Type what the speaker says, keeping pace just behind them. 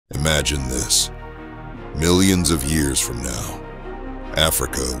Imagine this. Millions of years from now,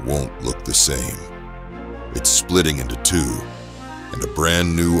 Africa won't look the same. It's splitting into two, and a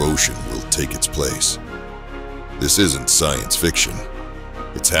brand new ocean will take its place. This isn't science fiction.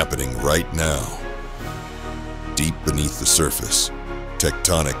 It's happening right now. Deep beneath the surface,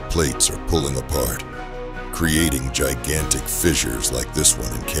 tectonic plates are pulling apart, creating gigantic fissures like this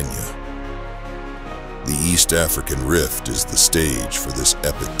one in Kenya. The East African Rift is the stage for this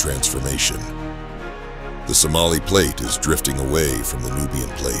epic transformation. The Somali Plate is drifting away from the Nubian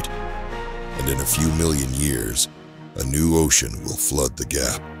Plate, and in a few million years, a new ocean will flood the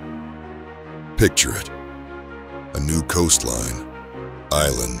gap. Picture it: a new coastline,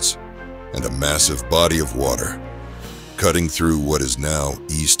 islands, and a massive body of water cutting through what is now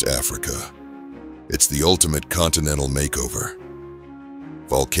East Africa. It's the ultimate continental makeover.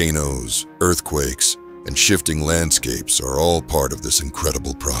 Volcanoes, earthquakes, and shifting landscapes are all part of this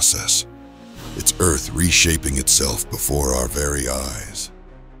incredible process. It's Earth reshaping itself before our very eyes.